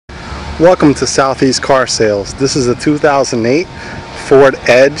Welcome to Southeast Car Sales. This is a 2008 Ford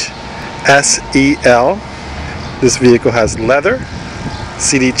Edge SEL. This vehicle has leather,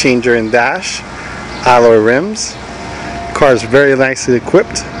 CD changer and dash, alloy rims. Car is very nicely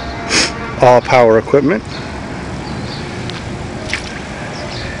equipped, all power equipment,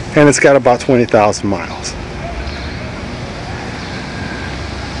 and it's got about 20,000 miles.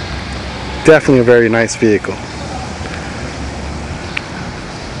 Definitely a very nice vehicle.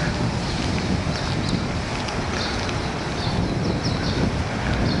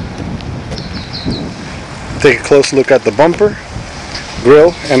 Take a close look at the bumper,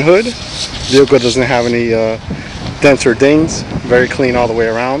 grille, and hood. Vehicle doesn't have any dents or dings. Very clean all the way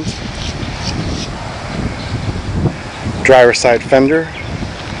around. Driver's side fender,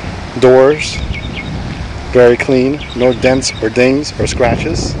 doors, very clean. No dents or dings or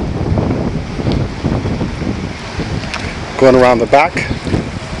scratches. Going around the back,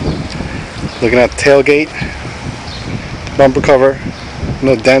 looking at the tailgate, bumper cover,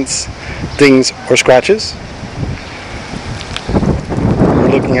 no dents, dings, or scratches. We're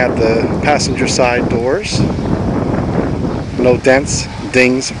looking at the passenger side doors, no dents,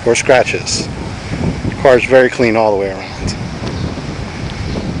 dings, or scratches. The car is very clean all the way around.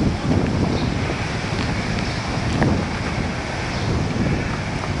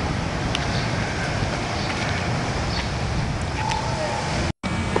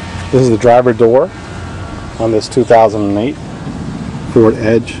 This is the driver door on this 2008 Ford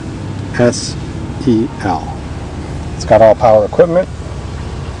Edge SEL. It's got all power equipment,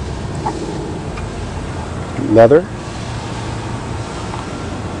 leather.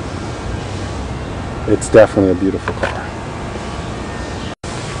 It's definitely a beautiful car.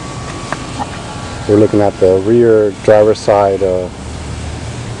 We're looking at the rear driver's side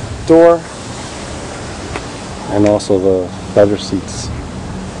door and also the leather seats.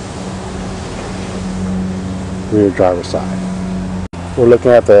 Rear driver's side. We're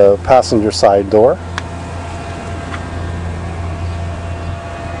looking at the passenger side door.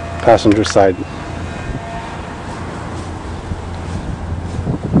 Passenger side.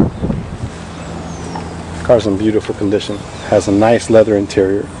 Car's in beautiful condition. Has a nice leather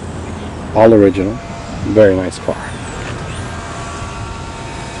interior. All original. Very nice car.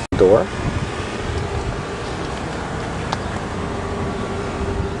 Door.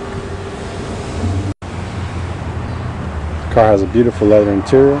 Car has a beautiful leather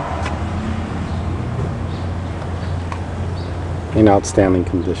interior in outstanding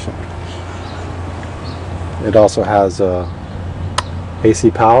condition. It also has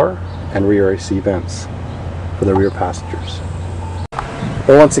AC power and rear AC vents for the rear passengers.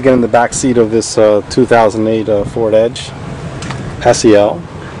 But once again, in the back seat of this 2008 Ford Edge SEL,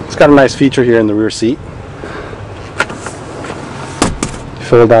 it's got a nice feature here in the rear seat.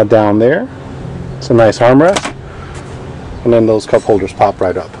 Fold that down there. It's a nice armrest. And then those cup holders pop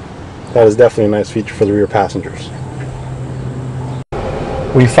right up. That is definitely a nice feature for the rear passengers.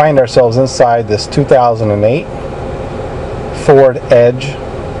 We find ourselves inside this 2008 Ford Edge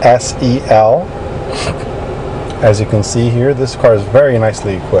SEL. As you can see here, this car is very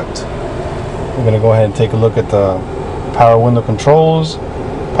nicely equipped. We're going to go ahead and take a look at the power window controls,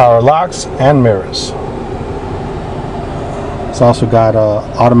 power locks, and mirrors. It's also got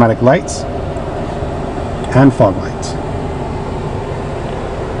automatic lights and fog lights.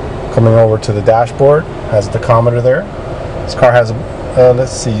 Coming over to the dashboard, has a tachometer there. This car has,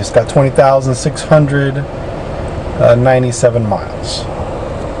 let's see, it's got 20,697 miles.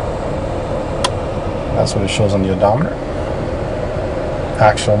 That's what it shows on the odometer.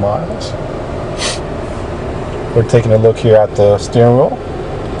 Actual miles. We're taking a look here at the steering wheel.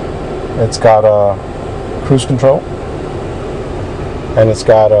 It's got cruise control, and it's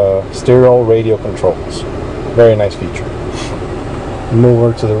got stereo radio controls. Very nice feature. Move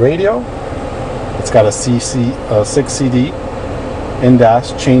over to the radio. It's got a 6 CD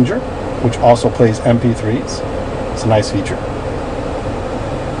in-dash changer, which also plays MP3s. It's a nice feature.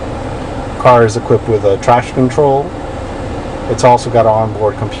 Car is equipped with a traction control. It's also got an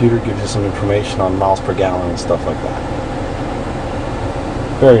onboard computer, gives you some information on miles per gallon and stuff like that.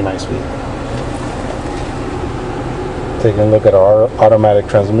 Very nice vehicle. Taking a look at our automatic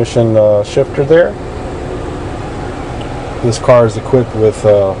transmission shifter there. This car is equipped with,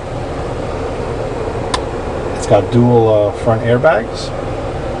 it's got dual front airbags,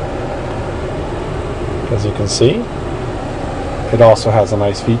 as you can see. It also has a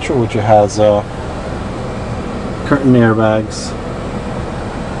nice feature, which it has curtain airbags.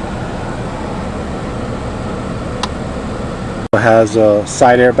 It has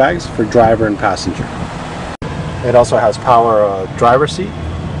side airbags for driver and passenger. It also has power driver seat,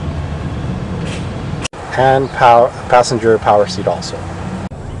 and passenger power seat also.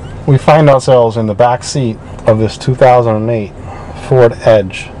 We find ourselves in the back seat of this 2008 Ford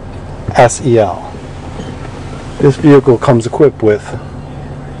Edge SEL. This vehicle comes equipped with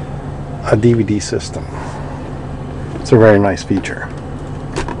a DVD system. It's a very nice feature.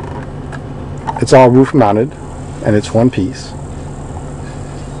 It's all roof mounted and it's one piece.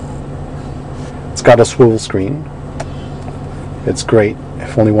 It's got a swivel screen. It's great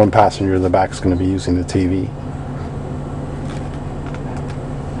if only one passenger in the back is going to be using the TV.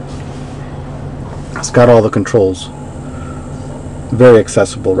 It's got all the controls. Very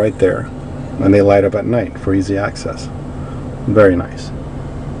accessible right there. And they light up at night for easy access. Very nice.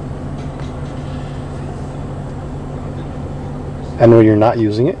 And when you're not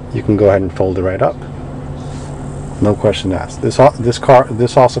using it, you can go ahead and fold it right up. No question asked. This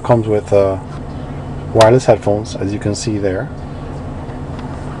also comes with wireless headphones, as you can see there.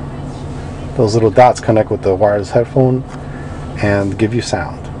 Those little dots connect with the wireless headphone and give you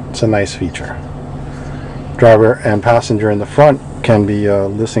sound. It's a nice feature. Driver and passenger in the front can be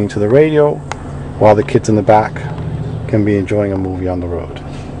listening to the radio, while the kids in the back can be enjoying a movie on the road.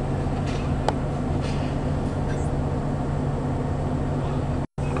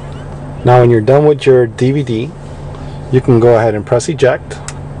 Now when you're done with your DVD, you can go ahead and press eject.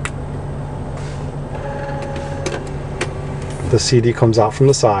 The CD comes out from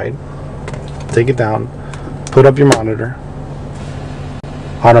the side. Take it down, put up your monitor.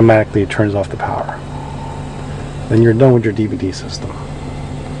 Automatically it turns off the power. Then you're done with your DVD system.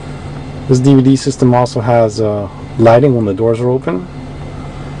 This DVD system also has lighting when the doors are open.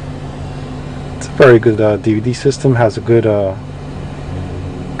 It's a very good DVD system. Has a good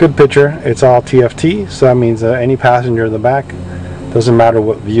picture. It's all TFT, so that means any passenger in the back, doesn't matter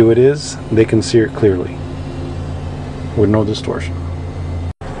what view it is, they can see it clearly with no distortion.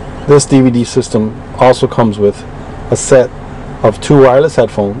 This DVD system also comes with a set of 2 wireless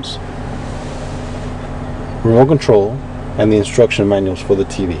headphones, remote control, and the instruction manuals for the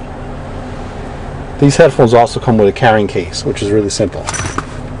TV. These headphones also come with a carrying case, which is really simple.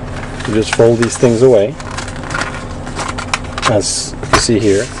 You just fold these things away. As you see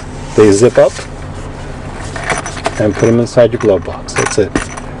here, they zip up and put them inside your glove box. That's it.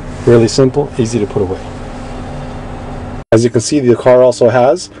 Really simple, easy to put away. As you can see, the car also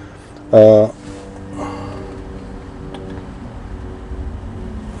has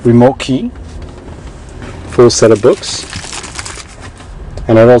remote key, full set of books,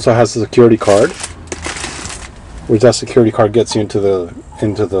 and it also has a security card, which that security card gets you into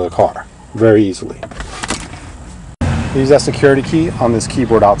the car very easily. Use that security key on this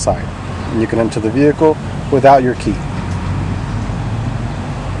keyboard outside, and you can enter the vehicle without your key.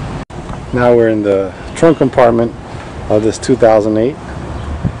 Now we're in the trunk compartment of this 2008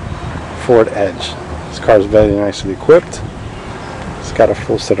 Ford Edge. This car is very nicely equipped. It's got a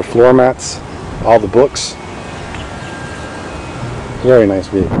full set of floor mats, all the books. Very nice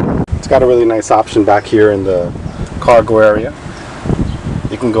vehicle. It's got a really nice option back here in the cargo area.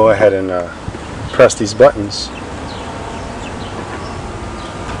 You can go ahead and press these buttons.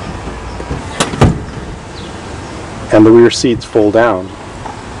 And the rear seats fold down.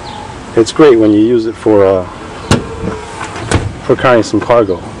 It's great when you use it for carrying some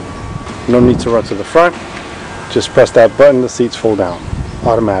cargo. No need to run to the front. Just press that button, the seats fold down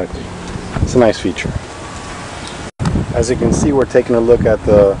automatically. It's a nice feature. As you can see, we're taking a look at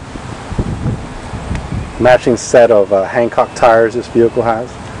the matching set of Hancock tires this vehicle has.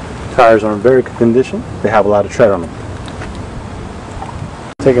 Tires are in very good condition. They have a lot of tread on them.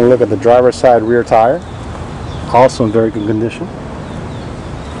 Taking a look at the driver's side rear tire. Also in very good condition.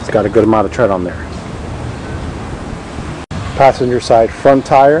 It's got a good amount of tread on there. Passenger side front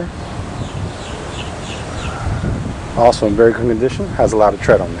tire, also in very good condition, has a lot of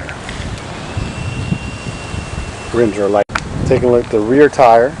tread on there. Rims are light. Taking a look at the rear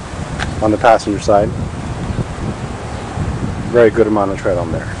tire on the passenger side. Very good amount of tread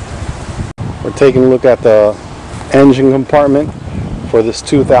on there. We're taking a look at the engine compartment for this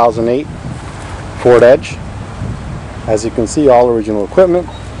 2008 Ford Edge. As you can see, all original equipment,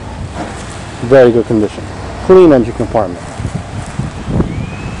 very good condition. Clean engine compartment.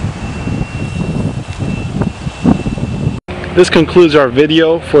 This concludes our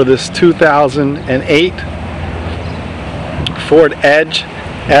video for this 2008 Ford Edge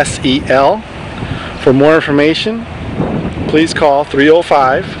SEL. For more information, please call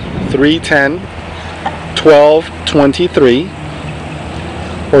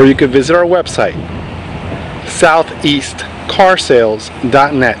 305-310-1223, or you could visit our website,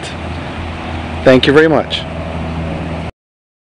 southeastcarsales.net. Thank you very much.